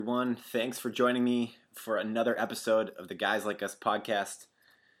Everyone, thanks for joining me for another episode of the Guys Like Us podcast.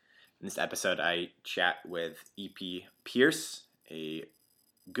 In this episode, I chat with EP Pierce, a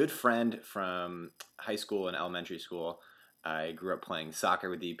good friend from high school and elementary school. I grew up playing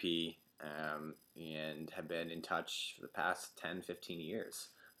soccer with EP and have been in touch for the past 10, 15 years,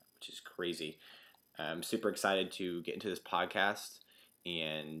 which is crazy. I'm super excited to get into this podcast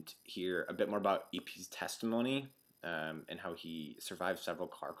and hear a bit more about EP's testimony. And how he survived several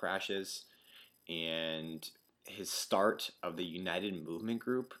car crashes, and his start of the United Movement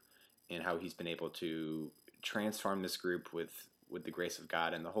group, and how he's been able to transform this group with the grace of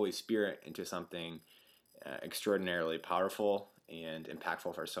God and the Holy Spirit into something extraordinarily powerful and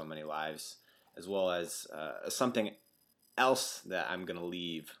impactful for so many lives, as well as something else that I'm going to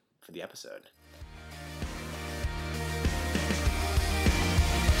leave for the episode.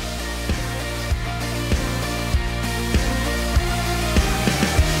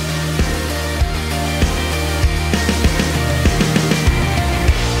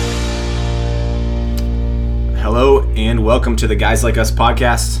 Hello and welcome to the Guys Like Us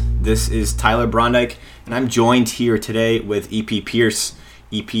podcast. This is Tyler Brondike, and I'm joined here today with EP Pierce.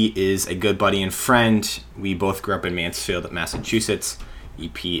 EP is a good buddy and friend. We both grew up in Mansfield, Massachusetts.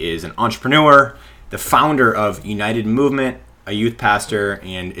 EP is an entrepreneur, the founder of United Movement, a youth pastor,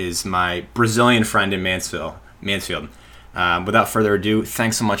 and is my Brazilian friend in Mansfield. Without further ado,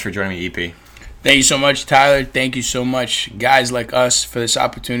 thanks so much for joining me, EP. Thank you so much, Tyler. Thank you so much, Guys Like Us, for this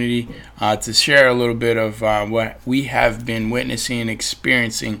opportunity to share a little bit of what we have been witnessing and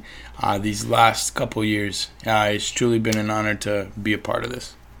experiencing these last couple years. It's truly been an honor to be a part of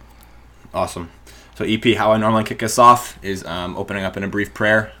this. Awesome. So, EP, how I normally kick us off is opening up in a brief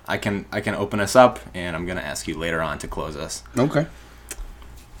prayer. I can open us up, and I'm going to ask you later on to close us. Okay.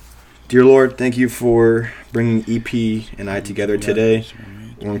 Dear Lord, thank you for bringing EP and I together today.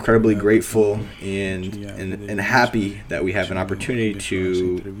 We're incredibly grateful and happy that we have an opportunity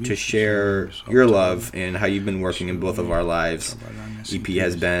to share your love and how you've been working in both of our lives. EP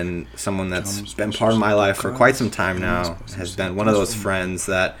has been someone that's been part of my life for quite some time now, has been one of those friends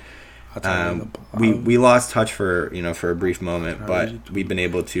that we lost touch for a brief moment, but we've been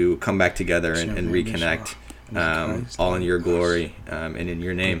able to come back together and reconnect, all in your glory and in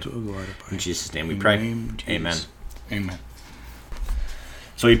your name. In Jesus' name we pray. Amen. Amen.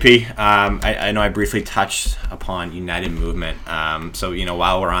 So EP, I know I briefly touched upon United Movement. So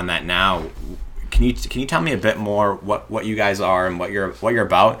while we're on that now, can you tell me a bit more what you guys are and what you're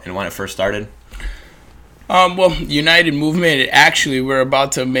about and when it first started? Well, United Movement, actually, we're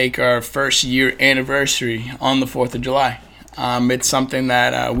about to make our first year anniversary on the 4th of July. It's something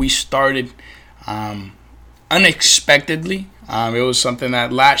that we started unexpectedly. It was something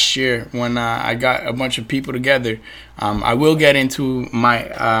that last year when I got a bunch of people together, I will get into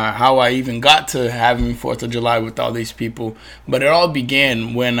my how I even got to having 4th of July with all these people. But it all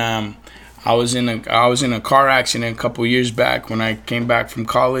began when I was in a car accident a couple years back when I came back from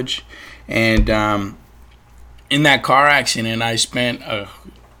college. And in that car accident, I spent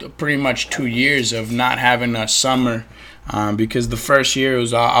pretty much 2 years of not having a summer. Because the first year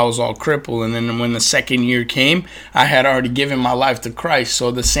I was all crippled, and then when the second year came, I had already given my life to Christ.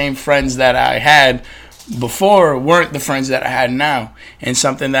 So the same friends that I had before weren't the friends that I had now. And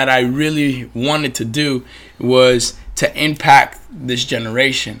something that I really wanted to do was to impact this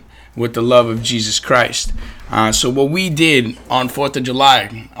generation with the love of Jesus Christ. So what we did on 4th of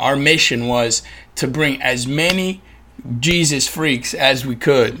July, our mission was to bring as many Jesus freaks as we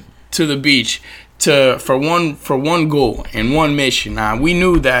could to the beach. For one goal and one mission. We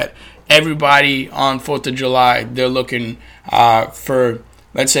knew that everybody on 4th of July, they're looking for,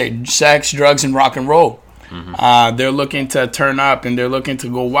 let's say, sex, drugs, and rock and roll. Mm-hmm. They're looking to turn up and they're looking to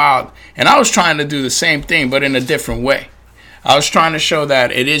go wild. And I was trying to do the same thing, but in a different way. I was trying to show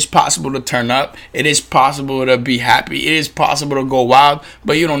that it is possible to turn up. It is possible to be happy. It is possible to go wild,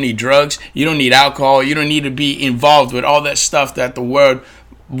 but you don't need drugs. You don't need alcohol. You don't need to be involved with all that stuff that the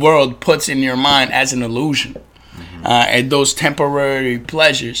world puts in your mind as an illusion, and those temporary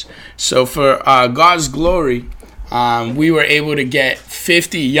pleasures. So for God's glory, we were able to get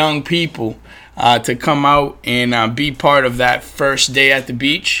 50 young people to come out and be part of that first day at the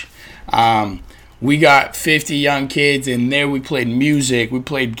beach. We got 50 young kids, and there we played music, we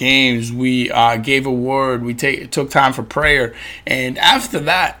played games, we gave a word, we took time for prayer. And after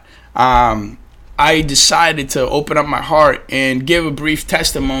that, I decided to open up my heart and give a brief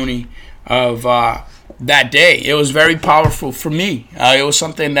testimony of that day. It was very powerful for me. It was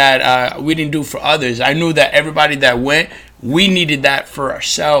something that we didn't do for others. I knew that everybody that went, we needed that for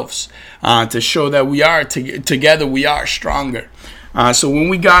ourselves to show that we are together, we are stronger. So when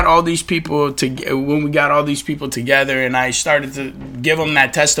we got all these people together, and I started to give them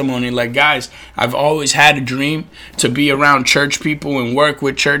that testimony, like, guys, I've always had a dream to be around church people and work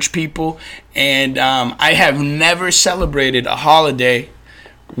with church people, and I have never celebrated a holiday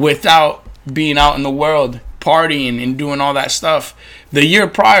without being out in the world partying and doing all that stuff. The year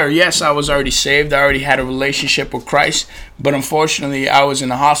prior, yes, I was already saved. I already had a relationship with Christ, but unfortunately, I was in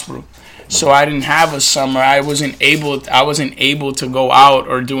the hospital. So I didn't have a summer. I wasn't able to go out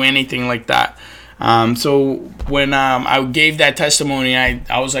or do anything like that. So when I gave that testimony,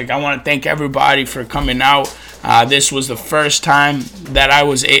 I was like, I want to thank everybody for coming out. This was the first time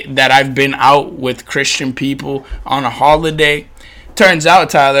that I've been out with Christian people on a holiday. Turns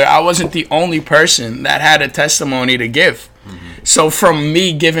out, Tyler, I wasn't the only person that had a testimony to give. So from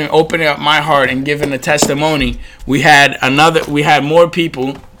me opening up my heart and giving a testimony, we had more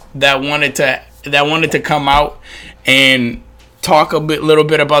people that wanted to come out and talk little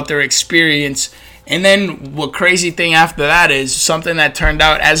bit about their experience. And then what crazy thing after that is something that turned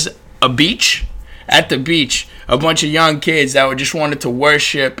out as at the beach, a bunch of young kids that just wanted to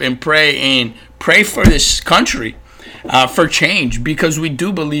worship and pray for this country, for change, because we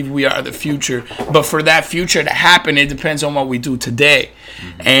do believe we are the future. But for that future to happen, it depends on what we do today.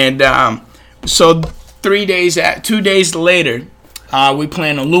 And so 2 days later, we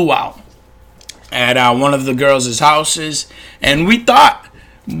planned a luau at one of the girls' houses, and we thought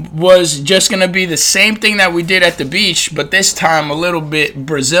was just going to be the same thing that we did at the beach, but this time a little bit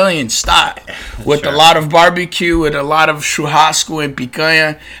Brazilian style, with a lot of barbecue, with a lot of churrasco and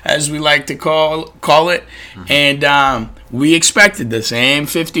picanha, as we like to call it. And we expected the same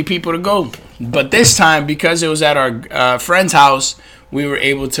 50 people to go, but this time, because it was at our friend's house, we were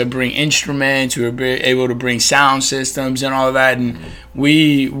able to bring instruments, we were able to bring sound systems and all of that, and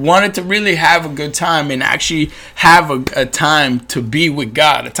we wanted to really have a good time and actually have a time to be with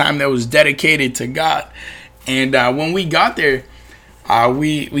God, a time that was dedicated to God. And when we got there,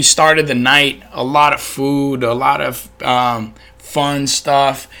 we started the night, a lot of food, a lot of fun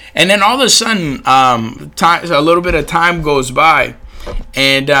stuff, and then all of a sudden, a little bit of time goes by,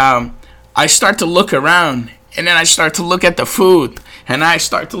 and I start to look around, and then I start to look at the food, and I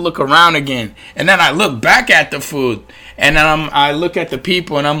start to look around again, and then I look back at the food, and then I look at the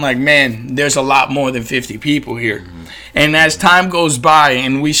people, and I'm like, man, there's a lot more than 50 people here. And as time goes by,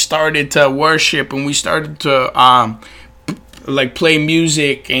 and we started to worship, and we started to play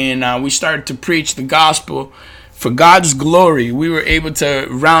music, and we started to preach the gospel for God's glory, we were able to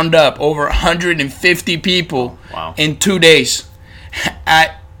round up over 150 people in 2 days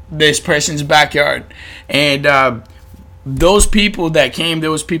at this person's backyard. And those people that came,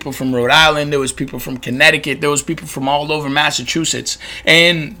 there was people from Rhode Island, there was people from Connecticut, there was people from all over Massachusetts.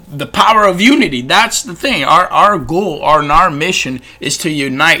 And the power of unity, that's the thing. Our goal, our mission is to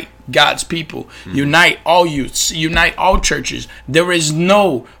unite God's people, unite all youths, unite all churches. There is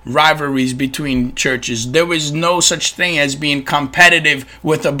no rivalries between churches. There is no such thing as being competitive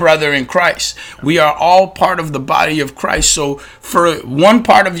with a brother in Christ. We are all part of the body of Christ. So for one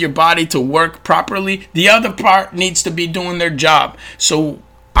part of your body to work properly, the other part needs to be doing their job. So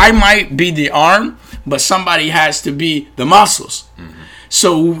I might be the arm, but somebody has to be the muscles.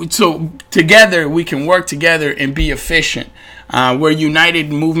 So together we can work together and be efficient. Where United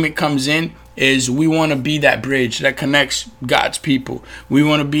Movement comes in is we want to be that bridge that connects God's people. We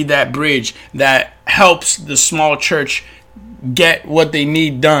want to be that bridge that helps the small church get what they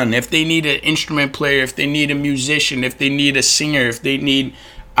need done. If they need an instrument player, if they need a musician, if they need a singer, if they need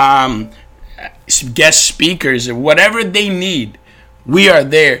guest speakers, or whatever they need, we are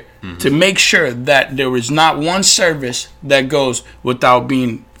there to make sure that there is not one service that goes without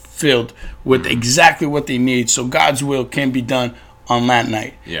being filled with exactly what they need, so God's will can be done on that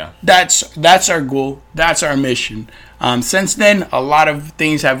night. Yeah, that's our goal. That's our mission. Since then, a lot of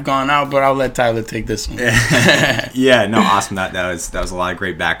things have gone out, but I'll let Tyler take this one. Yeah, no, awesome. That was a lot of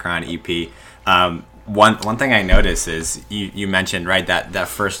great background, EP. One thing I noticed is you mentioned, right, that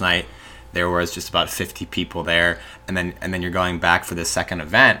first night there was just about 50 people there, and then you're going back for the second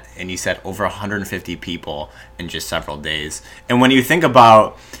event, and you said over 150 people in just several days. And when you think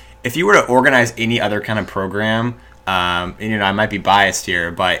about, if you were to organize any other kind of program, and, I might be biased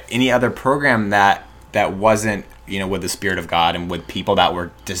here, but any other program that wasn't, with the Spirit of God and with people that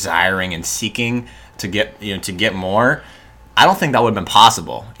were desiring and seeking to get more, I don't think that would have been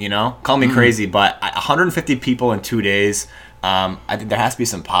possible. Call me crazy, but 150 people in 2 days. I think there has to be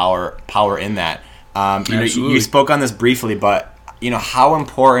some power in that. You spoke on this briefly, but how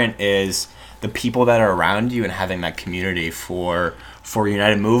important is the people that are around you and having that community for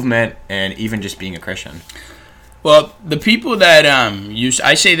United Movement and even just being a Christian? Well, the people that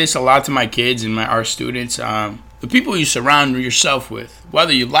I say this a lot to my kids and our students. The people you surround yourself with,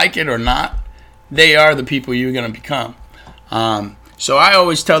 whether you like it or not, they are the people you're gonna become. So I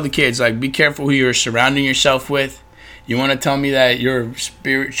always tell the kids, like, be careful who you're surrounding yourself with. You want to tell me that you're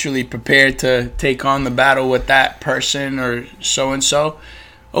spiritually prepared to take on the battle with that person or so and so?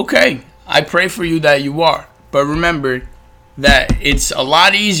 Okay, I pray for you that you are. But remember that it's a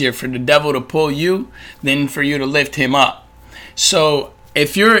lot easier for the devil to pull you than for you to lift him up. So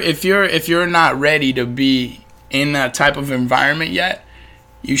if you're not ready to be in that type of environment yet,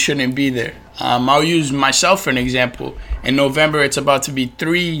 you shouldn't be there. I'll use myself for an example. In November, it's about to be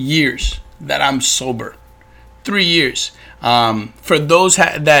 3 years that I'm sober. 3 years. For those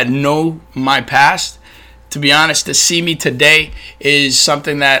that know my past, to be honest, to see me today is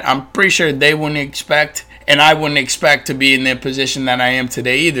something that I'm pretty sure they wouldn't expect, and I wouldn't expect to be in the position that I am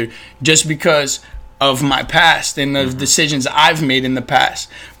today either, just because of my past and the decisions I've made in the past.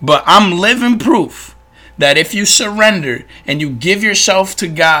 But I'm living proof that if you surrender and you give yourself to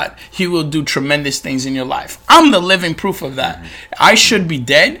God, He will do tremendous things in your life. I'm the living proof of that. I should be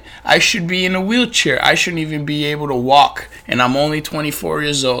dead. I should be in a wheelchair. I shouldn't even be able to walk. And I'm only 24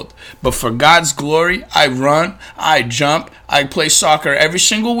 years old. But for God's glory, I run, I jump, I play soccer every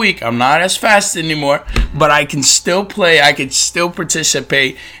single week. I'm not as fast anymore, but I can still play. I can still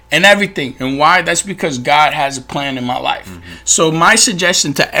participate and everything. And why? That's because God has a plan in my life. So my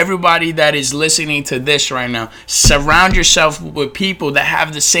suggestion to everybody that is listening to this right now, surround yourself with people that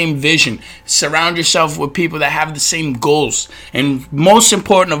have the same vision. Surround yourself with people that have the same goals. And most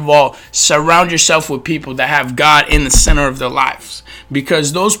important of all, surround yourself with people that have God in the center of their lives.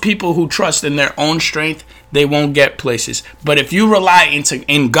 Because those people who trust in their own strength, they won't get places. But if you rely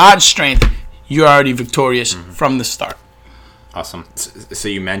in God's strength, you're already victorious from the start. Awesome. So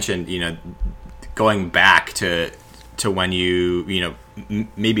you mentioned, going back to when you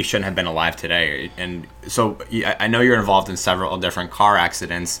maybe shouldn't have been alive today, and so I know you're involved in several different car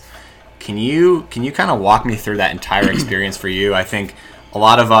accidents. Can you kind of walk me through that entire experience for you? I think a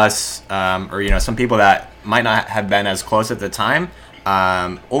lot of us, or some people that might not have been as close at the time,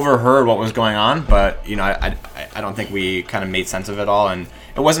 overheard what was going on, but I don't think we kind of made sense of it all, and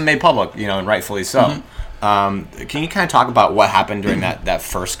it wasn't made public, and rightfully so. Can you kind of talk about what happened during that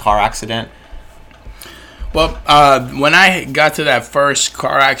first car accident? Well, when I got to that first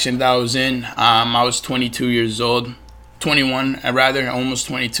car accident that I was in, I was 22 years old, 21 rather, almost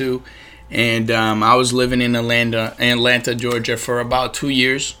 22, and I was living in Atlanta, Georgia for about 2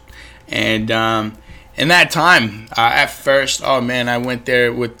 years, and in that time, at first, I went there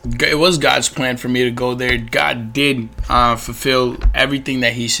it was God's plan for me to go there. God did fulfill everything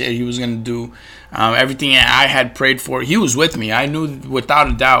that He said He was going to do. Everything I had prayed for, He was with me. I knew without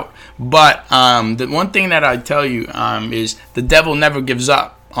a doubt. But the one thing that I tell you is the devil never gives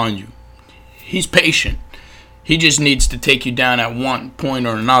up on you. He's patient. He just needs to take you down at one point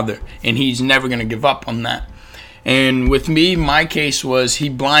or another, and he's never going to give up on that. And with me, my case was He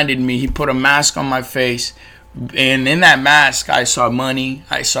blinded me. He put a mask on my face. And in that mask, I saw money,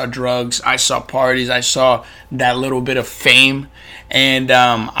 I saw drugs, I saw parties, I saw that little bit of fame. And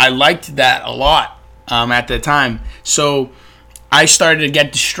I liked that a lot at the time. So I started to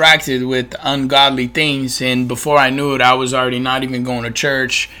get distracted with ungodly things. And before I knew it, I was already not even going to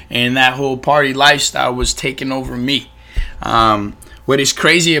church. And that whole party lifestyle was taking over me. What is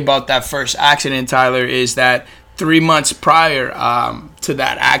crazy about that first accident, Tyler, is that 3 months prior to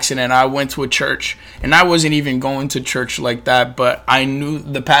that accident, I went to a church, and I wasn't even going to church like that, but I knew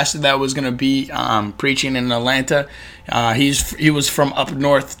the pastor that was going to be preaching in Atlanta. He was from up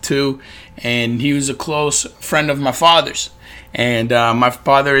north too, and he was a close friend of my father's. And my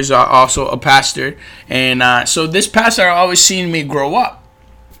father is also a pastor, and so this pastor always seen me grow up.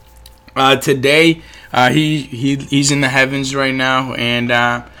 Today, he's in the heavens right now, and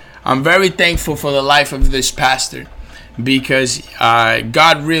I'm very thankful for the life of this pastor, because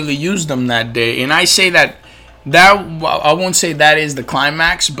God really used him that day. And I say that I won't say that is the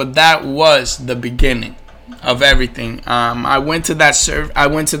climax, but that was the beginning of everything. I went to that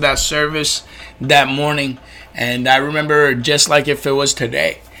service that morning, and I remember just like if it was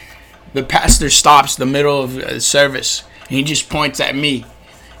today. The pastor stops the middle of the service, and he just points at me.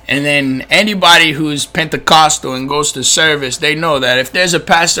 And then anybody who's Pentecostal and goes to service, they know that if there's a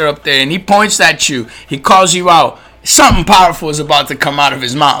pastor up there and he points at you, he calls you out, something powerful is about to come out of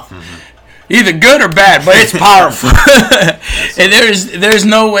his mouth. Either good or bad, but it's powerful. And there's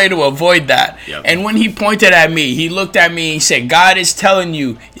no way to avoid that. Yep. And when he pointed at me, he looked at me and he said, God is telling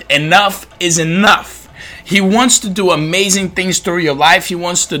you, enough is enough. He wants to do amazing things through your life. He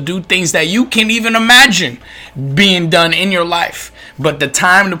wants to do things that you can't even imagine being done in your life. But the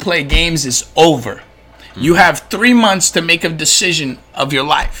time to play games is over. You have 3 months to make a decision of your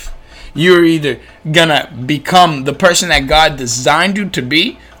life. You're either gonna become the person that God designed you to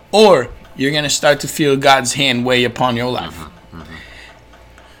be, or you're gonna start to feel God's hand weigh upon your life.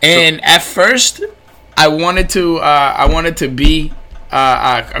 And at first, I wanted to be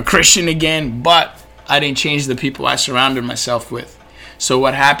a Christian again, but I didn't change the people I surrounded myself with. So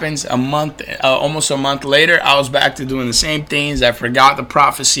what happens? Almost a month later, I was back to doing the same things. I forgot the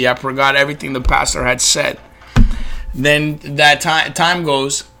prophecy. I forgot everything the pastor had said. Then that time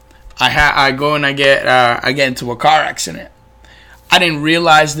goes. I go and I get into a car accident. I didn't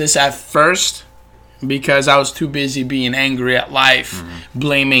realize this at first, because I was too busy being angry at life,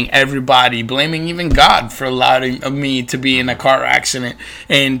 blaming everybody, blaming even God for allowing me to be in a car accident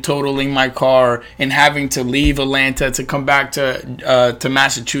and totaling my car and having to leave Atlanta to come back to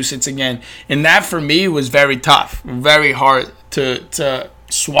Massachusetts again. And that for me was very tough, very hard to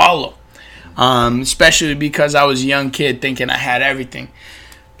swallow, especially because I was a young kid thinking I had everything.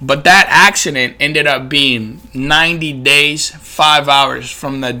 But that accident ended up being 90 days, 5 hours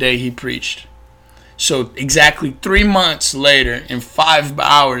from the day he preached. So exactly 3 months later, in 5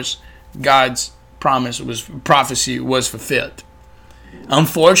 hours, God's prophecy was fulfilled.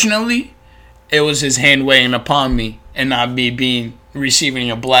 Unfortunately, it was His hand weighing upon me, and not me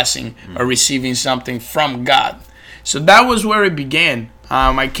receiving a blessing or receiving something from God. So that was where it began.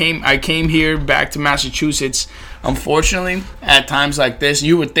 I came here back to Massachusetts. Unfortunately, at times like this,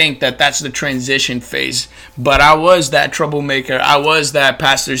 you would think that that's the transition phase. But I was that troublemaker. I was that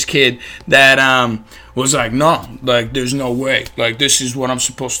pastor's kid that was like, no, like, there's no way. Like, this is what I'm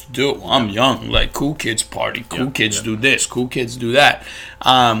supposed to do. I'm young. Like, cool kids party. Cool kids do this. Cool kids do that.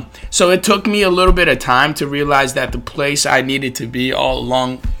 So it took me a little bit of time to realize that the place I needed to be all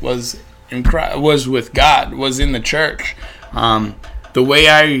along was with God, was in the church. The way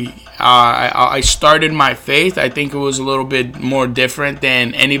I started my faith, I think it was a little bit more different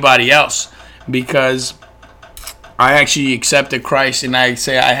than anybody else, because I actually accepted Christ, and I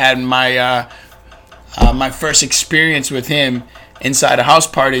say I had my first experience with Him inside a house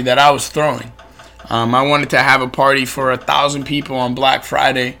party that I was throwing. I wanted to have a party for 1,000 people on Black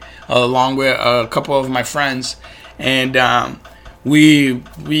Friday, along with a couple of my friends, and we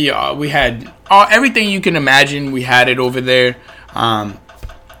had everything you can imagine. We had it over there.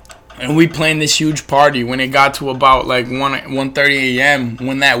 And we planned this huge party. When it got to about like 1:30 a.m.,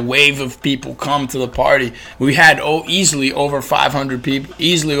 when that wave of people come to the party, we had easily over 500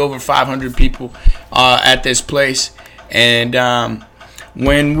 people at this place. And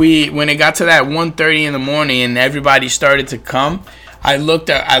when it got to that 1:30 in the morning and everybody started to come, I looked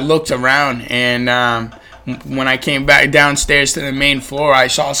around, and when I came back downstairs to the main floor, I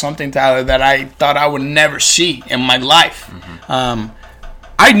saw something, Tyler, that I thought I would never see in my life.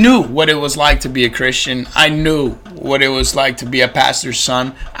 I knew what it was like to be a Christian. I knew what it was like to be a pastor's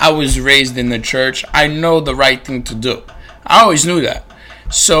son. I was raised in the church. I know the right thing to do. I always knew that.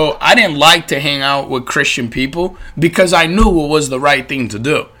 So I didn't like to hang out with Christian people because I knew what was the right thing to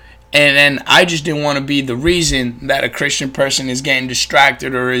do. And then I just didn't want to be the reason that a Christian person is getting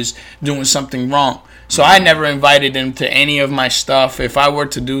distracted or is doing something wrong. So I never invited them to any of my stuff. If I were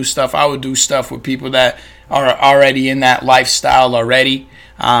to do stuff, I would do stuff with people that are already in that lifestyle already.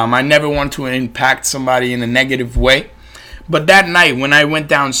 I never want to impact somebody in a negative way. But that night, when I went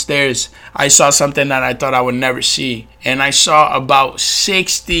downstairs, I saw something that I thought I would never see. And I saw about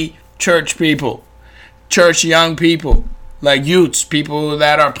 60 church people, church young people, like youths, people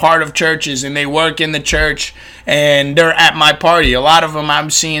that are part of churches and they work in the church, and they're at my party. A lot of them,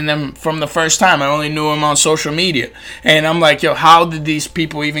 I'm seeing them from the first time. I only knew them on social media. And I'm like, yo, how did these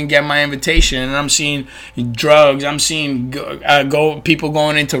people even get my invitation? And I'm seeing drugs. I'm seeing people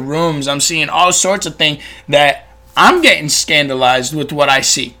going into rooms. I'm seeing all sorts of things that I'm getting scandalized with what I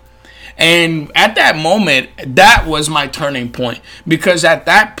see. And at that moment, that was my turning point, because at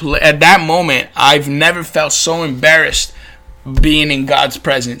that moment, I've never felt so embarrassed being in God's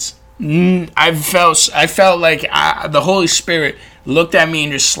presence. I felt like the Holy Spirit looked at me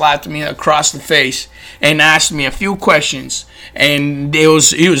and just slapped me across the face and asked me a few questions. And he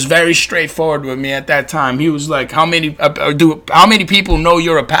was very straightforward with me at that time. He was like, how many people know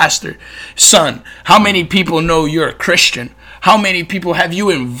you're a pastor, son? How many people know you're a Christian? How many people have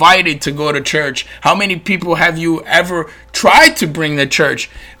you invited to go to church? How many people have you ever tried to bring to church?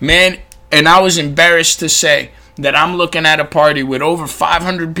 Man, and I was embarrassed to say that I'm looking at a party with over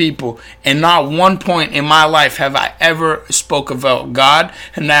 500 people, and not one point in my life have I ever spoke about God,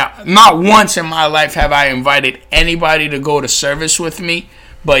 and not once in my life have I invited anybody to go to service with me,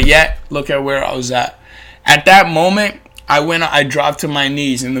 but yet, look at where I was at. At that moment, I dropped to my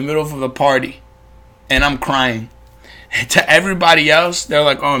knees in the middle of the party, and I'm crying. To everybody else, they're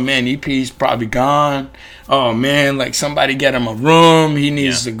like, oh man, EP's probably gone. Oh man, like somebody get him a room. He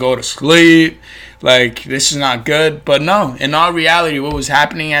needs to go to sleep. Like, this is not good. But no, in all reality, what was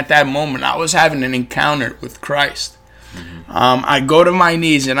happening at that moment, I was having an encounter with Christ. I go to my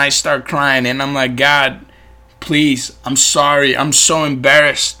knees and I start crying, and I'm like, God, please, I'm sorry. I'm so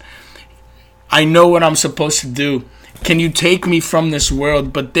embarrassed. I know what I'm supposed to do. Can you take me from this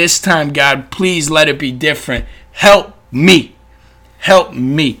world? But this time, God, please let it be different. Help me. Help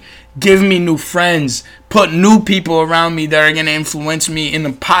me. Give me new friends. Put new people around me that are going to influence me in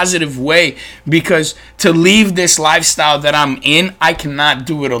a positive way. Because to leave this lifestyle that I'm in, I cannot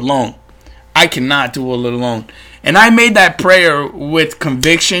do it alone. I cannot do it alone. And I made that prayer with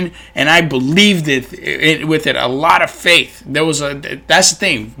conviction, and I believed with it a lot of faith. That's the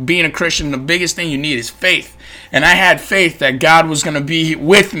thing. Being a Christian, the biggest thing you need is faith. And I had faith that God was going to be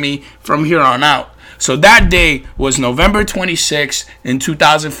with me from here on out. So that day was November 26th in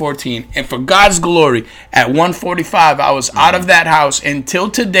 2014. And for God's glory, at 1:45, I was out of that house. Until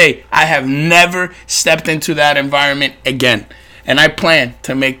today, I have never stepped into that environment again. And I plan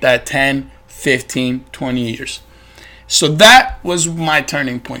to make that 10, 15, 20 years. So that was my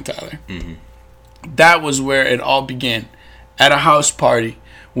turning point, Tyler. That was where it all began. At a house party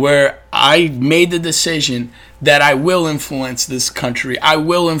where I made the decision that I will influence this country. I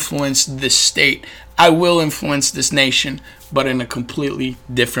will influence this state. I will influence this nation, but in a completely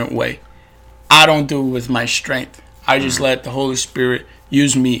different way. I don't do it with my strength. I just let the Holy Spirit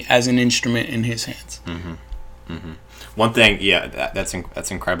use me as an instrument in His hands. One thing,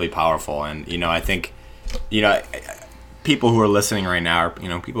 that's incredibly powerful. And, I think, people who are listening right now,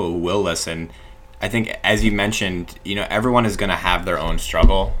 or, people who will listen, I think, as you mentioned, everyone is going to have their own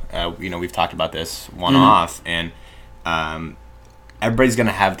struggle. We've talked about this one-off, and everybody's going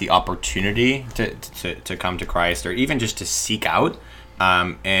to have the opportunity to come to Christ, or even just to seek out.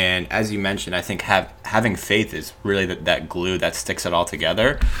 And as you mentioned, I think having faith is really that glue that sticks it all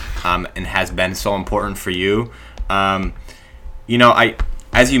together, and has been so important for you. As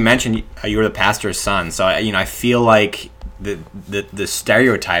you mentioned, you were the pastor's son, so I feel like the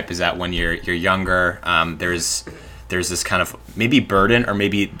stereotype is that when you're younger, there's this kind of maybe burden, or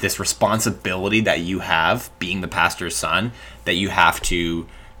maybe this responsibility that you have being the pastor's son, that you have to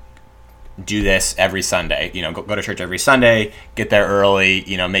do this every Sunday. Go to church every Sunday, get there early,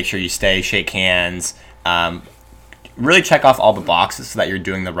 make sure you stay, shake hands, really check off all the boxes so that you're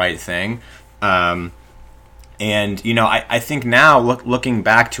doing the right thing. And I think now, looking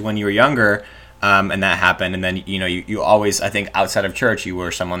back to when you were younger, and that happened, and then you always, I think, outside of church, you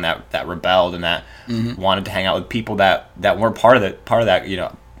were someone that rebelled and that wanted to hang out with people that weren't part of that,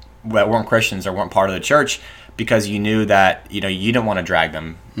 that weren't Christians or weren't part of the church, because you knew that you didn't want to drag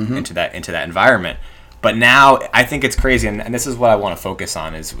them into that environment. But now I think it's crazy, and this is what I want to focus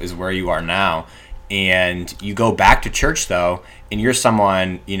on is where you are now. And you go back to church though, and you're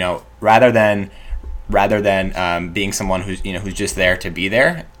someone, rather than being someone who's just there to be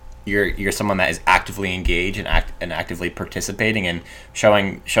there, you're someone that is actively engaged and actively participating and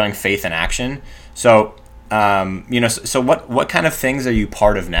showing faith in action. So so what kind of things are you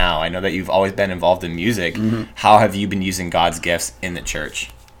part of now? I know that you've always been involved in music. How have you been using God's gifts in the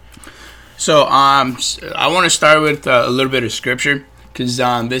church? So I want to start with a little bit of scripture, because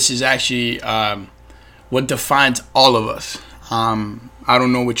this is actually what defines all of us. I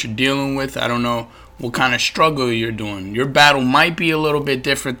don't know what you're dealing with. I don't know what kind of struggle you're doing. Your battle might be a little bit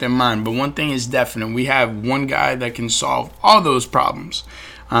different than mine, but one thing is definite. We have one guy that can solve all those problems.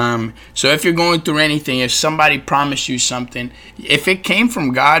 So if you're going through anything, if somebody promised you something, if it came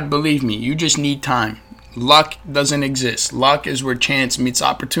from God, believe me, you just need time. Luck doesn't exist. Luck is where chance meets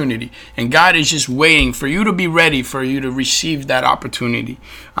opportunity. And God is just waiting for you to be ready, for you to receive that opportunity.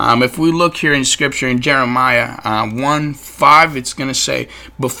 If we look here in Scripture in Jeremiah 1:5, it's going to say,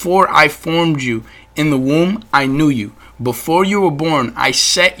 "Before I formed you in the womb, I knew you. Before you were born, I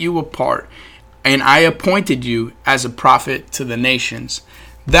set you apart, and I appointed you as a prophet to the nations."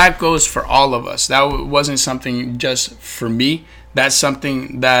 That goes for all of us. That wasn't something just for me. That's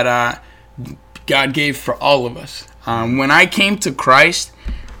something that God gave for all of us. When I came to Christ,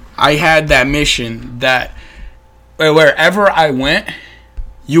 I had that mission that wherever I went,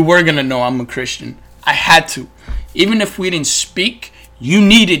 you were going to know I'm a Christian. I had to. Even if we didn't speak, you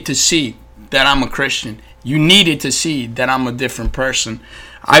needed to see that I'm a Christian. You needed to see that I'm a different person.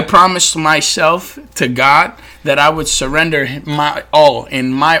 I promised myself to God that I would surrender my all,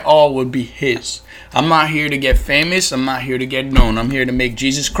 and my all would be His. I'm not here to get famous. I'm not here to get known. I'm here to make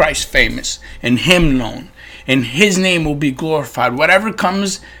Jesus Christ famous and Him known. And His name will be glorified. Whatever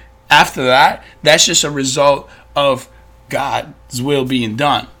comes after that, that's just a result of God's will being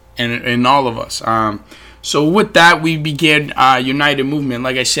done in all of us. So with that, we began United Movement.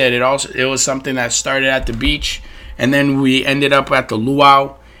 Like I said, it was something that started at the beach, and then we ended up at the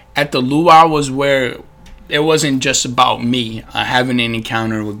luau. At the luau was where it wasn't just about me having an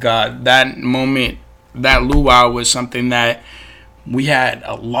encounter with God. That moment, that luau was something that we had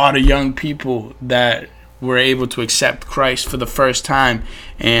a lot of young people that were able to accept Christ for the first time.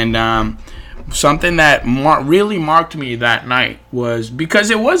 And something that really marked me that night was because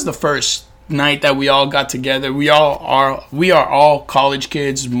it was the first night that we all got together. We are all college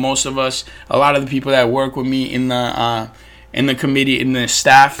kids, most of us. A lot of the people that work with me in the committee, in the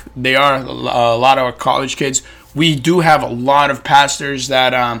staff, they are a lot of our college kids. We do have a lot of pastors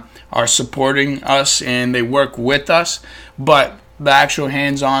that are supporting us and they work with us, but the actual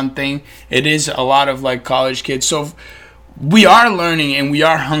hands-on thing, it is a lot of like college kids. So we are learning and we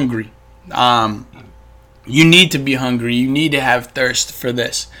are hungry. You need to be hungry. You need to have thirst for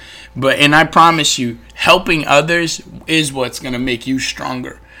this. And I promise you, helping others is what's going to make you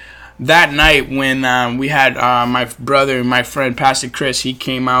stronger. That night when we had my brother and my friend, Pastor Chris, he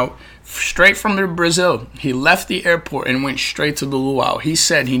came out straight from Brazil. He left the airport and went straight to the luau. He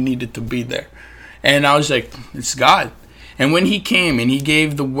said he needed to be there. And I was like, it's God. And when he came and he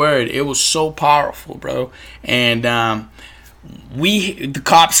gave the word, it was so powerful, bro. And the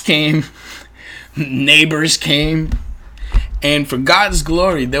cops came, neighbors came, and for God's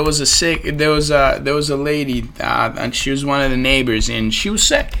glory, there was a lady, and she was one of the neighbors, and she was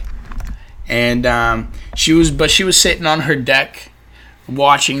sick, and she was sitting on her deck,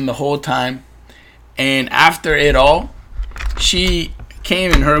 watching the whole time, and after it all, she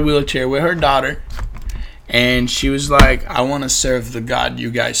came in her wheelchair with her daughter. And she was like, I want to serve the God you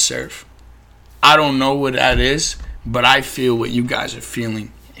guys serve. I don't know what that is, but I feel what you guys are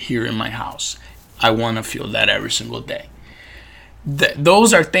feeling here in my house. I want to feel that every single day.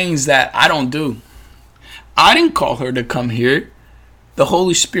 Those are things that I don't do. I didn't call her to come here. The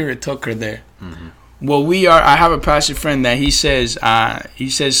Holy Spirit took her there. Mm-hmm. Well, I have a pastor friend that he says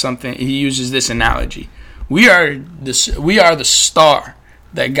something. He uses this analogy. We are the star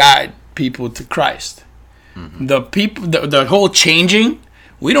that guide people to Christ. Mm-hmm. The whole changing,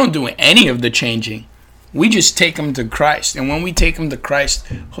 we don't do any of the changing. We just take them to Christ. And when we take them to Christ,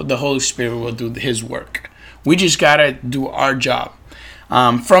 the Holy Spirit will do His work. We just got to do our job.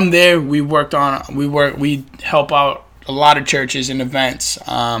 From there, we help out a lot of churches and events.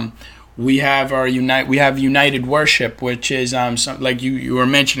 We have United Worship, which is like you were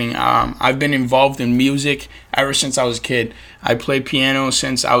mentioning. I've been involved in music ever since I was a kid. I played piano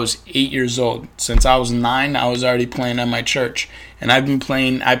since I was 8 years old. Since I was 9, I was already playing at my church, and I've been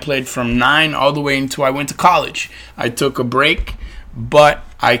playing. I played from 9 all the way until I went to college. I took a break, but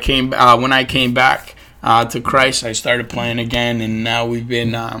when I came back to Christ, I started playing again, and now we've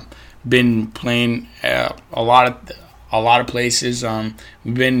been playing a lot of places.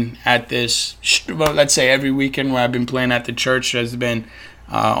 We've been at this, let's say every weekend where I've been playing at the church has been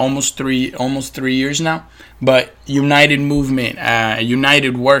almost 3 years now. But United Movement,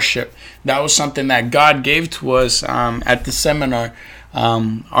 United Worship, that was something that God gave to us at the seminar.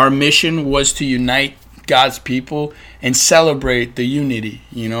 Our mission was to unite God's people and celebrate the unity.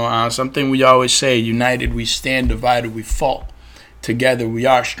 Something we always say: united we stand, divided we fall. Together we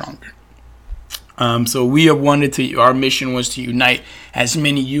are stronger. So our mission was to unite as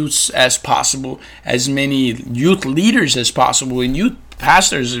many youths as possible, as many youth leaders as possible, and youth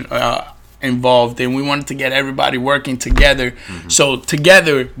pastors involved. And we wanted to get everybody working together. Mm-hmm. So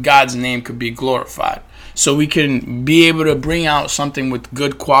together, God's name could be glorified. So we can be able to bring out something with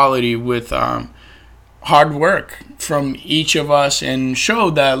good quality, with hard work from each of us, and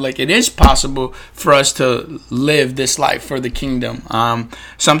show that it is possible for us to live this life for the kingdom.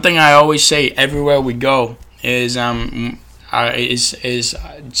 Something I always say everywhere we go is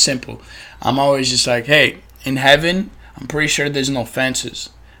simple. I'm always just like, hey, in heaven, I'm pretty sure there's no fences.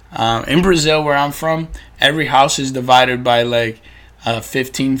 In Brazil, where I'm from, every house is divided by a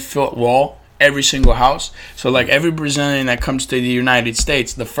 15-foot wall. Every single house. So every Brazilian that comes to the United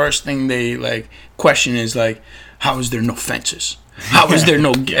States, the first thing they question is how is there no fences? How is there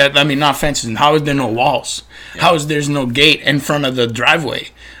not fences? How is there no walls? How is there's no gate in front of the driveway?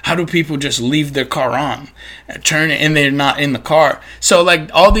 How do people just leave their car on, turn it, and they're not in the car? So like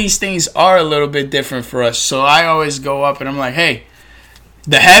all these things are a little bit different for us. So I always go up and I'm like, hey,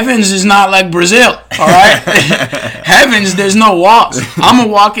 the heavens is not like Brazil, all right? Heavens, there's no walls. I'm going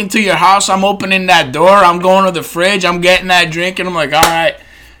to walk into your house. I'm opening that door. I'm going to the fridge. I'm getting that drink. And I'm like, all right,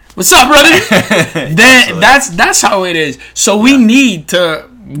 what's up, brother? Then that's how it is. So we need to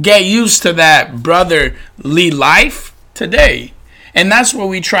get used to that brotherly life today. And that's what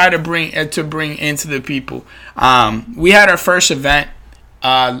we try to bring into the people. We had our first event.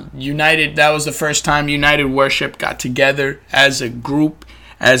 United, that was the first time United Worship got together as a group,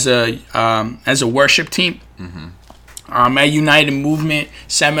 as a worship team. At United Movement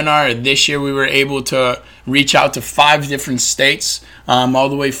Seminar this year, we were able to reach out to 5 different states, all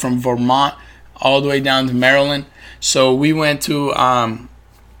the way from Vermont all the way down to Maryland. So we went to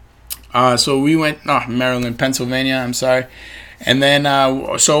Maryland, Pennsylvania, I'm sorry. And then,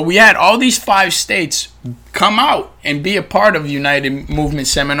 so we had all these 5 states come out and be a part of United Movement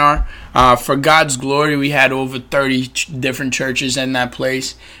Seminar. For God's glory, we had over 30 different churches in that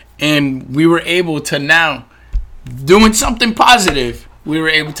place. And we were able to now, doing something positive, we were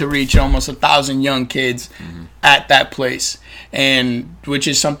able to reach almost 1,000 young kids at that place. And which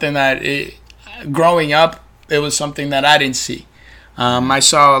is something that, growing up, it was something that I didn't see. I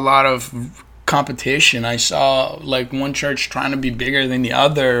saw a lot of competition. I saw like one church trying to be bigger than the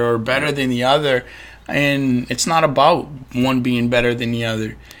other or better than the other, and it's not about one being better than the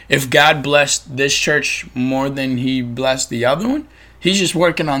other. If God blessed this church more than he blessed the other one, he's just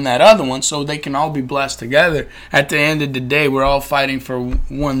working on that other one so they can all be blessed together. At the end of the day, we're all fighting for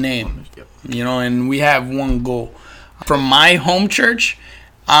one name, and we have one goal. From my home church,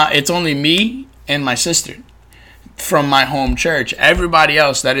 it's only me and my sister. From my home church, everybody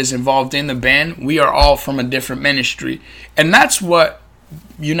else that is involved in the band, we are all from a different ministry. And that's what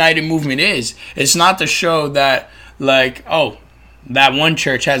United Movement is. It's not to show that like, oh, that one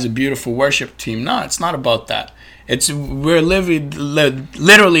church has a beautiful worship team. No, it's not about that. We're literally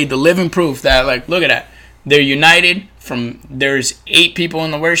the living proof that, like, look at that. They're united. There's 8 people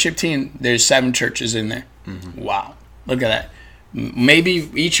in the worship team. There's 7 churches in there. Wow. Look at that. Maybe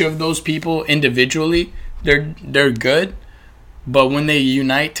each of those people individually, they're good, but when they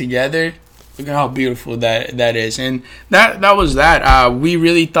unite together, look at how beautiful that is. And that was that. We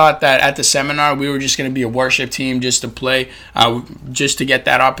really thought that at the seminar we were just going to be a worship team, just to play, just to get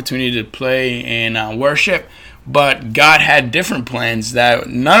that opportunity to play and worship. But God had different plans that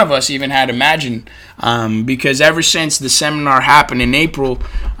none of us even had imagined, because ever since the seminar happened in April,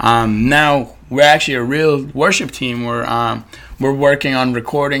 now we're actually a real worship team. We're working on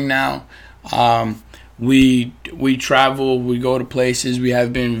recording now. We travel, we go to places. We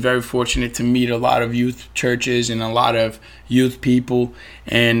have been very fortunate to meet a lot of youth churches and a lot of youth people.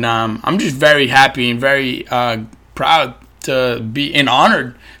 And I'm just very happy and very proud to be and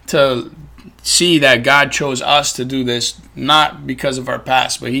honored to see that God chose us to do this, not because of our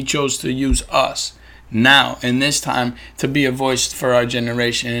past, but he chose to use us now in this time to be a voice for our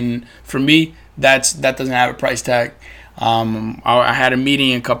generation. And for me, that doesn't have a price tag. I had a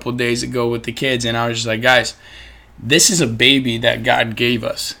meeting a couple of days ago with the kids, and I was just like, guys, this is a baby that God gave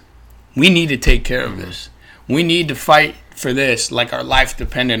us. We need to take care of this. We need to fight for this like our life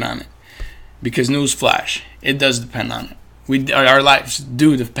depended on it. Because newsflash, it does depend on it. Our lives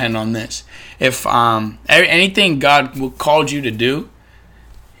do depend on this. If anything God called you to do,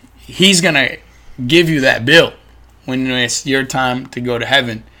 he's going to give you that bill when it's your time to go to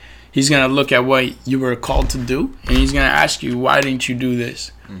heaven. He's going to look at what you were called to do, and he's going to ask you, why didn't you do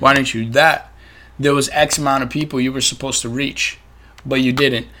this? Why didn't you do that? There was X amount of people you were supposed to reach, but you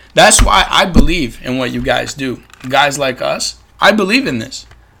didn't. That's why I believe in what you guys do. Guys like us, I believe in this.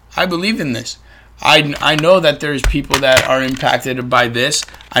 I believe in this. I know that there's people that are impacted by this.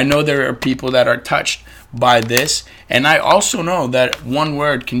 I know there are people that are touched by this. And I also know that one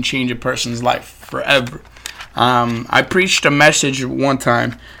word can change a person's life forever. I preached a message one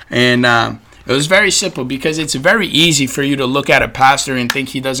time, and it was very simple, because it's very easy for you to look at a pastor and think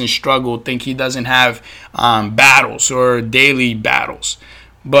he doesn't struggle, think he doesn't have battles or daily battles.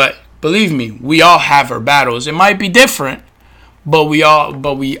 But believe me, we all have our battles. It might be different, but we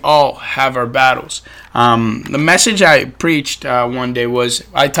all have our battles. The message I preached one day was,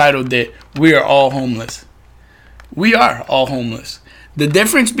 I titled it, "We are all homeless." We are all homeless. The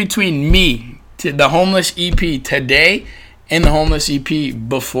difference between me, the homeless EP today, and the homeless EP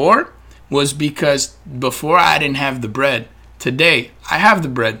before, was because before I didn't have the bread. Today, I have the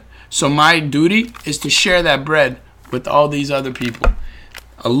bread. So my duty is to share that bread with all these other people.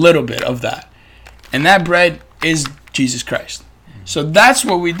 A little bit of that. And that bread is Jesus Christ. So that's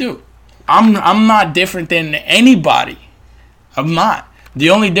what we do. I'm not different than anybody. I'm not. The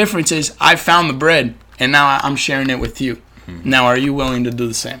only difference is I found the bread, and now I'm sharing it with you. Mm-hmm. Now, are you willing to do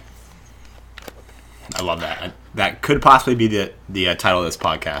the same? I love that. That could possibly be the title of this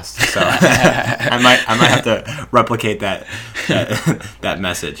podcast. So I might have to replicate that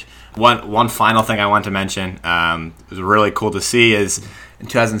message. One final thing I want to mention, it was really cool to see, is in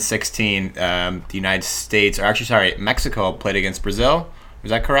 2016, the United States, or actually, sorry, Mexico played against Brazil.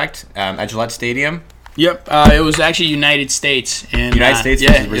 Was that correct? At Gillette Stadium? Yep. It was actually United States. And, United States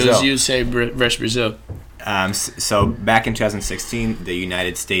versus Brazil. It was USA versus Brazil. So back in 2016, the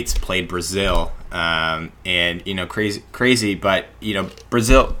United States played Brazil, and crazy, but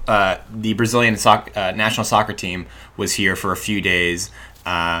Brazil, the Brazilian national soccer team was here for a few days,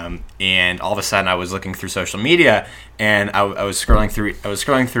 and all of a sudden I was looking through social media, and I was scrolling through.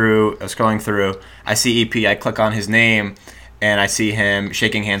 I see EP. I click on his name, and I see him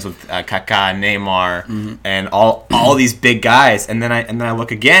shaking hands with Kaká, Neymar, mm-hmm. and all these big guys, and then I look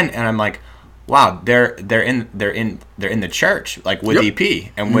again, and I'm like, wow, they're in the church, like with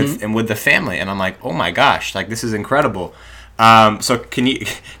EP and with the family, and I'm like, oh my gosh, like this is incredible. So can you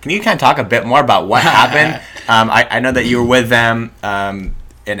kind of talk a bit more about what happened? I know that you were with them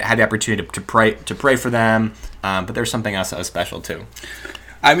and had the opportunity to pray for them, but there's something else that was special too.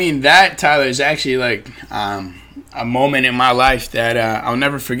 I mean, that, Tyler, is actually like a moment in my life that I'll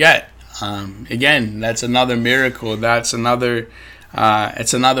never forget. Again, that's another miracle. That's another.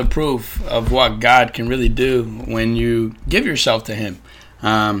 It's another proof of what God can really do when you give yourself to Him.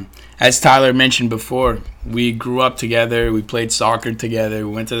 As Tyler mentioned before, we grew up together. We played soccer together.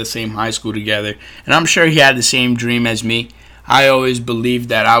 We went to the same high school together. And I'm sure he had the same dream as me. I always believed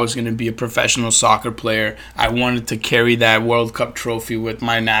that I was going to be a professional soccer player. I wanted to carry that World Cup trophy with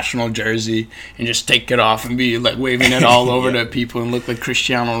my national jersey and just take it off and be like waving it all over to people and look like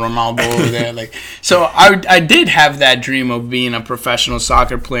Cristiano Ronaldo over there. So I did have that dream of being a professional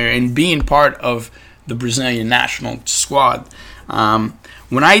soccer player and being part of the Brazilian national squad.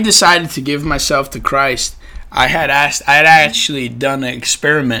 When I decided to give myself to Christ, I had actually done an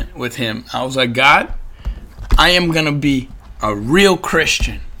experiment with Him. I was like, God, I am going to be a real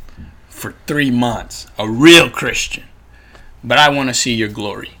Christian for 3 months, a real Christian. But I want to see your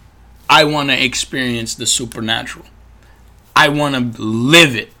glory. I want to experience the supernatural. I want to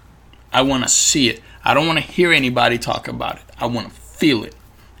live it. I want to see it. I don't want to hear anybody talk about it. I want to feel it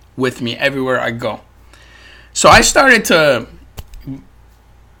with me everywhere I go. So I started to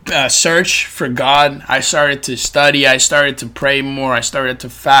search for God. I started to study. I started to pray more. I started to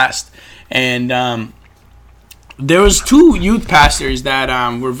fast. And there was 2 youth pastors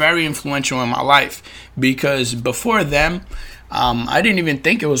that were very influential in my life, because before them, I didn't even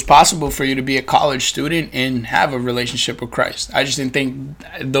think it was possible for you to be a college student and have a relationship with Christ. I just didn't think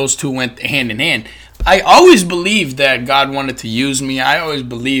those 2 went hand in hand. I always believed that God wanted to use me. I always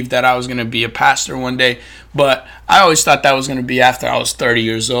believed that I was going to be a pastor one day, but I always thought that was going to be after I was 30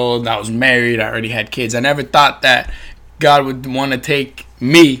 years old. I was married. I already had kids. I never thought that God would want to take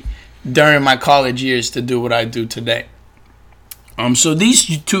me during my college years to do what I do today. So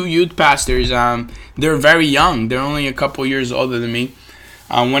these 2 youth pastors, they're very young. They're only a couple years older than me.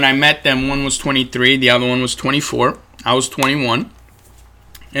 When I met them, one was 23, the other one was 24. I was 21.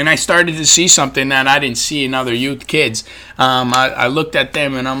 And I started to see something that I didn't see in other youth kids. I looked at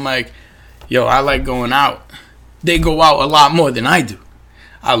them and I'm like, yo, I like going out. They go out a lot more than I do.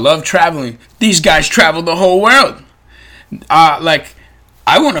 I love traveling. These guys travel the whole world. I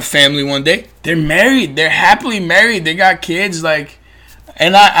want a family one day. They're married. They're happily married. They got kids.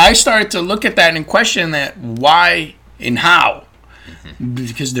 And I started to look at that and question that why and how. Mm-hmm.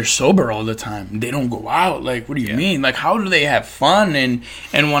 Because they're sober all the time. They don't go out. What do you mean? How do they have fun and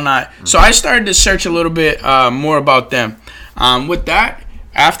whatnot? Mm-hmm. So I started to search a little bit more about them. With that,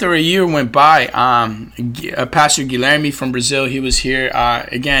 after a year went by, Pastor Guilherme from Brazil, he was here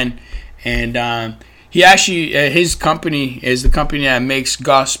again, and he actually, his company is the company that makes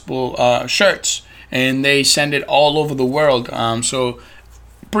gospel shirts, and they send it all over the world. So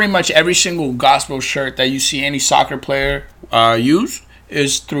pretty much every single gospel shirt that you see any soccer player use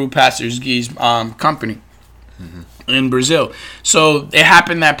is through Pastor Guy's company in Brazil. So it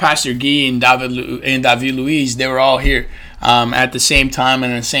happened that Pastor Guy and David Luiz, they were all here at the same time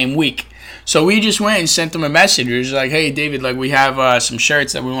and in the same week. So we just went and sent them a message. We were just like, hey, David, we have some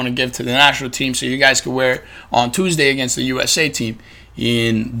shirts that we want to give to the national team so you guys can wear it on Tuesday against the USA team.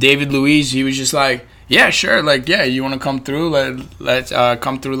 And David Luiz, he was just like, yeah, sure. You want to come through? Let's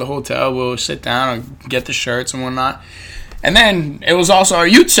come through the hotel. We'll sit down and get the shirts and whatnot. And then it was also our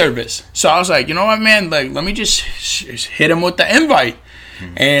youth service. So I was like, you know what, man? Like, let me just hit him with the invite.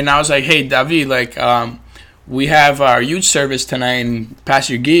 And I was like, hey, David, like, we have our youth service tonight, and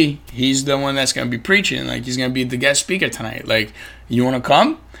Pastor Guy, he's the one that's going to be preaching. Like, he's going to be the guest speaker tonight. Like, you want to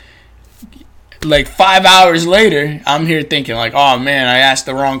come? Like 5 hours later, I'm here thinking like, oh man, I asked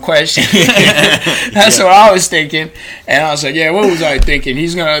the wrong question. That's what I was thinking. And I was like, yeah, what was I thinking?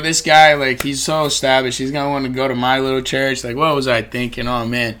 This guy, like, he's so established. He's going to want to go to my little church. Like, what was I thinking? Oh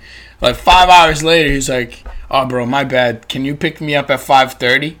man. Like 5 hours later, he's like, oh bro, my bad. Can you pick me up at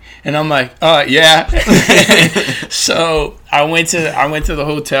 5:30? And I'm like, yeah. So I went to the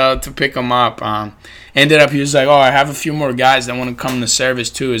hotel to pick him up. Ended up, he was like, oh, I have a few more guys that want to come to service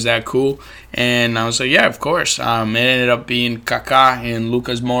too. Is that cool? And I was like, yeah, of course. It ended up being Kaká and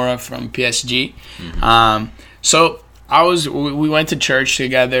Lucas Moura from PSG. Mm-hmm. So we went to church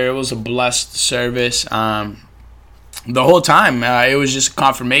together. It was a blessed service. The whole time, it was just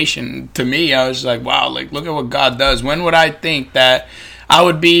confirmation to me. I was like, wow, like, look at what God does. When would I think that I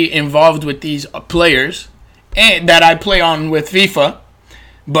would be involved with these players and that I play on with FIFA?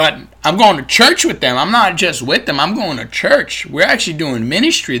 But I'm going to church with them. I'm not just with them. I'm going to church. We're actually doing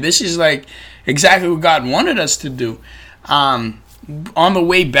ministry. This is like exactly what God wanted us to do. On the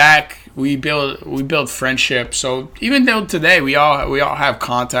way back, we built friendship. So even though today we all have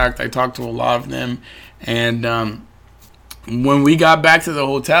contact, I talked to a lot of them. And when we got back to the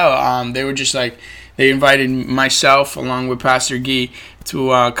hotel, they were just like, they invited myself along with Pastor Guy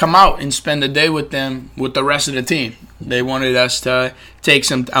to come out and spend the day with them, with the rest of the team. They wanted us to take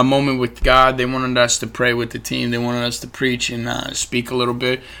a moment with God. They wanted us to pray with the team. They wanted us to preach and speak a little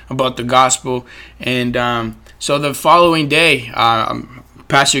bit about the gospel. And so the following day,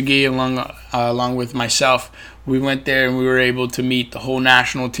 Pastor Guy along with myself, we went there and we were able to meet the whole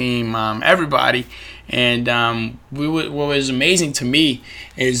national team, everybody. And what was amazing to me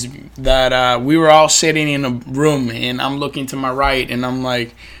is that we were all sitting in a room, and I'm looking to my right, and I'm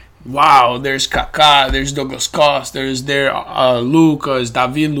like, wow, there's Kaká, there's Douglas Costa, there's Lucas,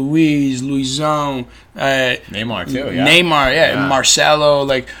 David Luiz, Luizão, Neymar too, yeah. Neymar, yeah, Marcelo,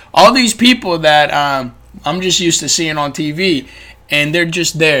 like all these people that I'm just used to seeing on TV, and they're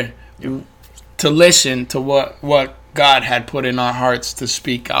just there to listen to what God had put in our hearts to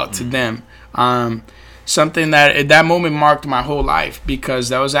speak out to them. Something that at that moment marked my whole life, because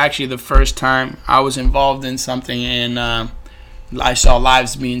that was actually the first time I was involved in something, and I saw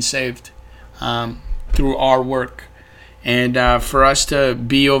lives being saved through our work. And for us to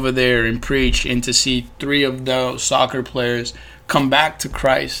be over there and preach, and to see 3 of those soccer players come back to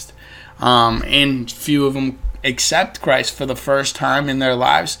Christ, and few of them accept Christ for the first time in their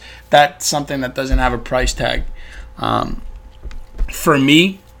lives, that's something that doesn't have a price tag. For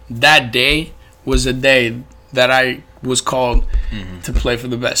me, that day was a day that I was called to play for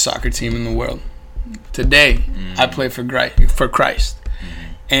the best soccer team in the world. Today, I play for Christ.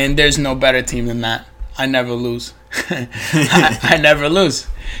 And there's no better team than that. I never lose. I never lose.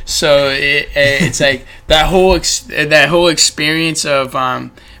 So it's like that whole experience of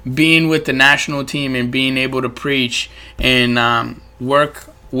being with the national team and being able to preach and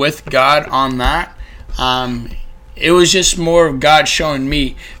work with God on that. It was just more of God showing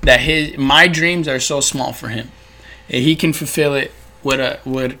me that my dreams are so small for Him. He can fulfill it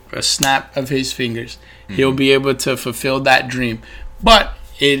with a snap of His fingers. He'll be able to fulfill that dream. But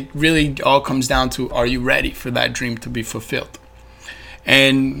it really all comes down to, are you ready for that dream to be fulfilled?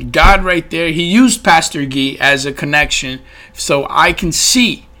 And God right there, He used Pastor Guy as a connection so I can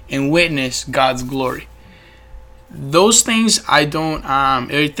see and witness God's glory. Those things are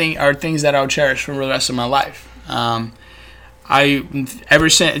things that I'll cherish for the rest of my life. Ever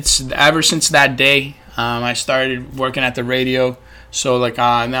since that day, I started working at the radio. So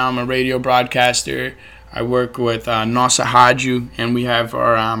now I'm a radio broadcaster. I work with Nossa Rádio, and we have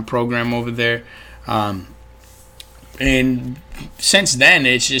our program over there. And since then,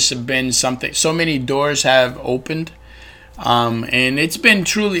 it's just been something. So many doors have opened, and it's been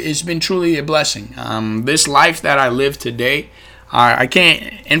truly a blessing. This life that I live today, I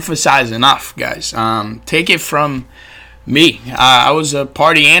can't emphasize enough, guys. Take it from me. I was a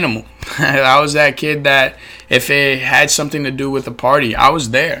party animal. I was that kid that if it had something to do with a party, I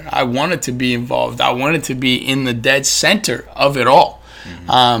was there. I wanted to be involved. I wanted to be in the dead center of it all.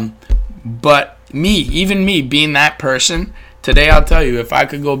 But even me being that person, today I'll tell you, if I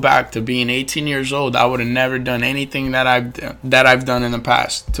could go back to being 18 years old, I would have never done anything that I've done in the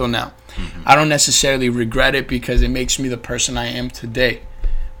past till now. I don't necessarily regret it because it makes me the person I am today.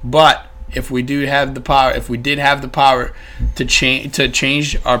 But if we did have the power to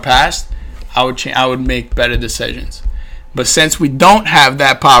change our past, I would make better decisions. But since we don't have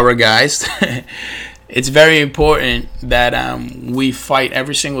that power, guys, it's very important that we fight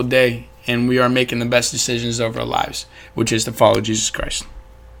every single day and we are making the best decisions of our lives, which is to follow Jesus Christ.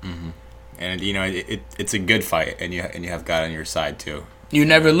 Mm-hmm. And it's a good fight, and you have God on your side too. You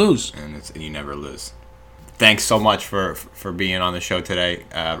never lose, and you never lose. Thanks so much for being on the show today.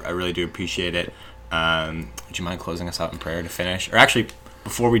 I really do appreciate it. Would you mind closing us out in prayer to finish? Or actually,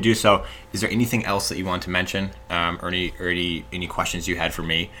 before we do so, is there anything else that you want to mention, or any questions you had for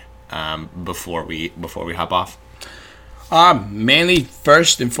me before we hop off? Mainly,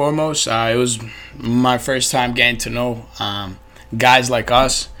 first and foremost, it was my first time getting to know guys like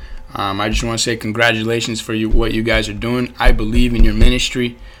us. I just want to say congratulations for what you guys are doing. I believe in your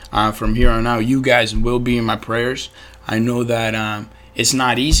ministry. From here on out, you guys will be in my prayers. I know that it's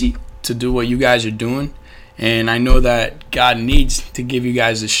not easy to do what you guys are doing. And I know that God needs to give you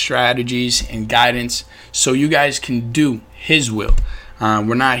guys the strategies and guidance so you guys can do His will.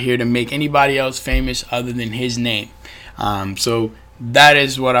 We're not here to make anybody else famous other than His name. So that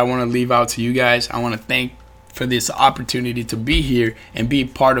is what I want to leave out to you guys. I want to thank for this opportunity to be here and be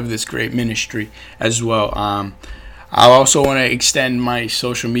part of this great ministry as well. I also want to extend my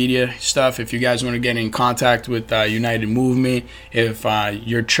social media stuff. If you guys want to get in contact with United Movement, if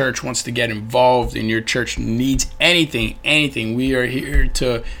your church wants to get involved and your church needs anything, we are here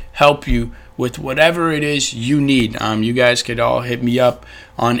to help you with whatever it is you need. You guys could all hit me up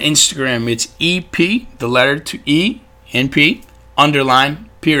on Instagram. It's EP, the letter to E, NP, _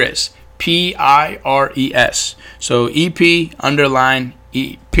 Pires, Pires. So EP _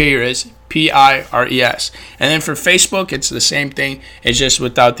 Pires, Pires. And then for Facebook, it's the same thing. It's just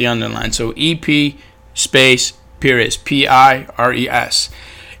without the underline. So EP space Pires, Pires.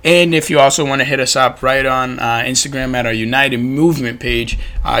 And if you also want to hit us up right on Instagram at our United Movement page,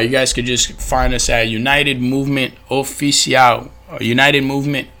 you guys could just find us at United Movement Oficial, United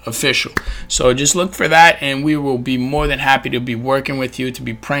Movement Official. So just look for that, and we will be more than happy to be working with you, to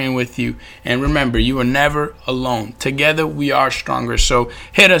be praying with you. And remember, you are never alone. Together we are stronger. So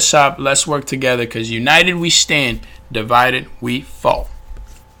hit us up. Let's work together, because united we stand, divided we fall.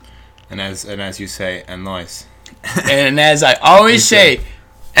 And as you say, and noise. And as I always say,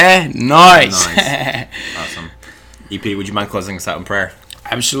 noise. Awesome. EP, would you mind closing us out in prayer?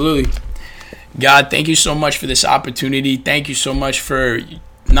 Absolutely. God, thank you so much for this opportunity. Thank you so much for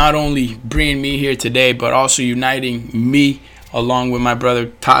not only bringing me here today, but also uniting me along with my brother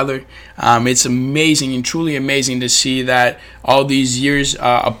Tyler. It's amazing and truly amazing to see that all these years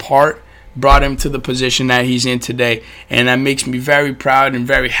apart brought him to the position that he's in today. And that makes me very proud and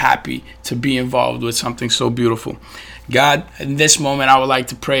very happy to be involved with something so beautiful. God, in this moment, I would like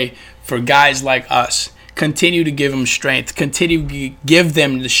to pray for guys like us. Continue to give them strength. Continue to give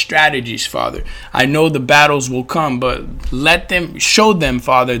them the strategies, Father. I know the battles will come, but show them,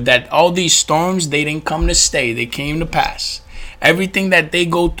 Father, that all these storms, they didn't come to stay. They came to pass. Everything that they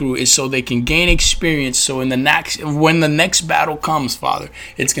go through is so they can gain experience. So when the next battle comes, Father,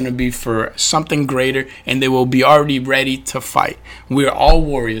 it's going to be for something greater, and they will be already ready to fight. We're all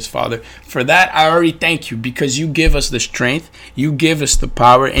warriors, Father. For that, I already thank you, because you give us the strength, you give us the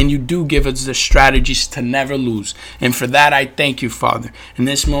power, and you do give us the strategies to never lose. And for that, I thank you, Father. In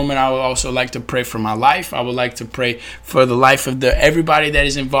this moment, I would also like to pray for my life. I would like to pray for the life of everybody that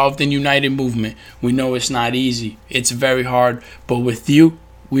is involved in United Movement. We know it's not easy. It's very hard. But with you,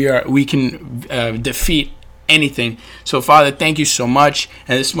 we can defeat anything. So, Father, thank you so much.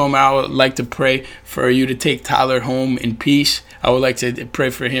 At this moment, I would like to pray for you to take Tyler home in peace. I would like to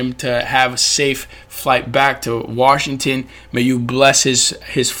pray for him to have a safe flight back to Washington. May you bless his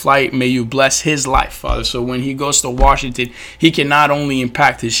flight. May you bless his life, Father. So when he goes to Washington, he can not only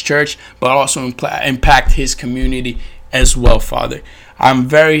impact his church, but also impact his community as well, Father. I'm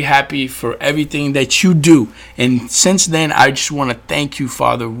very happy for everything that you do. And since then, I just want to thank you,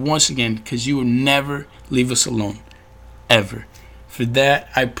 Father, once again, because you will never leave us alone, ever. For that,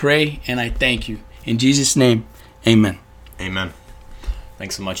 I pray and I thank you. In Jesus' name, amen. Amen.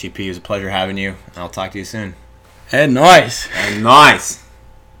 Thanks so much, EP. It was a pleasure having you. I'll talk to you soon. And nice. And nice.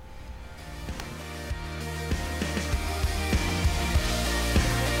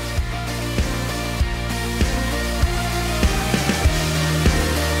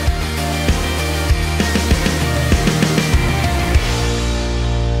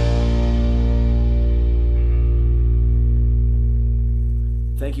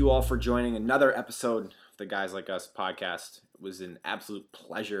 Thank you all for joining another episode of the Guys Like Us podcast. It was an absolute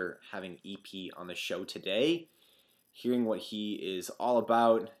pleasure having EP on the show today, hearing what he is all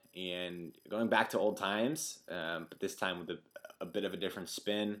about and going back to old times, but this time with a bit of a different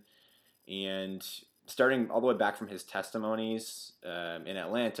spin. And starting all the way back from his testimonies in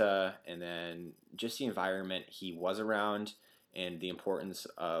Atlanta, and then just the environment he was around, and the importance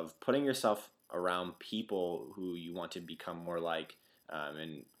of putting yourself around people who you want to become more like,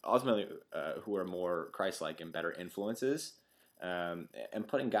 and ultimately who are more Christ-like and better influences, and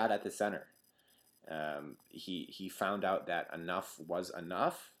putting God at the center. He found out that enough was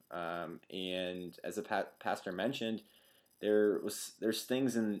enough, and as the pastor mentioned, there's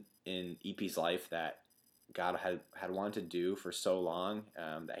things in EP's life that God had wanted to do for so long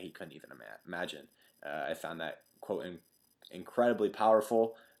that he couldn't even imagine. I found that quote incredibly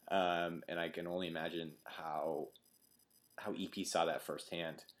powerful, and I can only imagine how EP saw that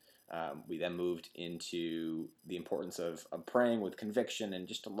firsthand. We then moved into the importance of praying with conviction and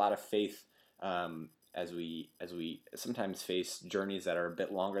just a lot of faith, as we sometimes face journeys that are a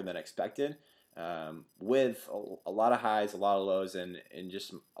bit longer than expected, with a lot of highs, a lot of lows, and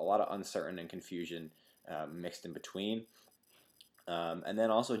just a lot of uncertain and confusion mixed in between. And then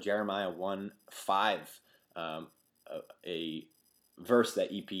also Jeremiah 1:5, a verse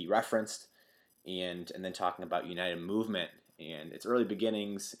that EP referenced, and then talking about United Movement and its early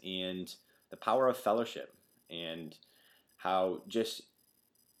beginnings and the power of fellowship, and how just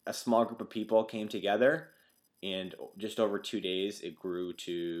a small group of people came together, and just over 2 days it grew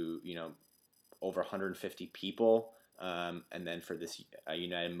to over 150 people, and then for this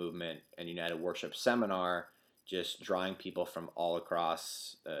United Movement and United Worship seminar, just drawing people from all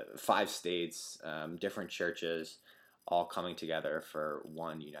across 5 states, different churches, all coming together for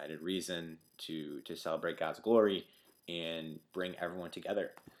one united reason to celebrate God's glory and bring everyone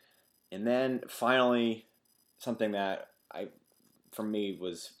together. And then finally, something that for me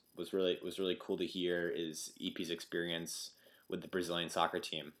was really cool to hear is EP's experience with the Brazilian soccer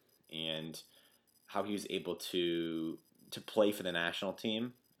team, and how he was able to play for the national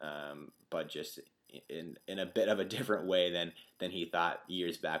team, but just in a bit of a different way than he thought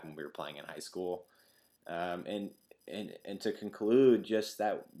years back when we were playing in high school. And to conclude, just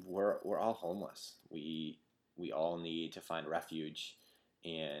that we're all homeless. We all need to find refuge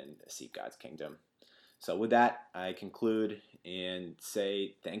and seek God's kingdom. So with that, I conclude and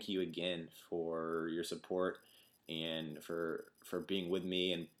say thank you again for your support and for being with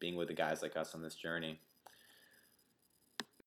me and being with the guys like us on this journey.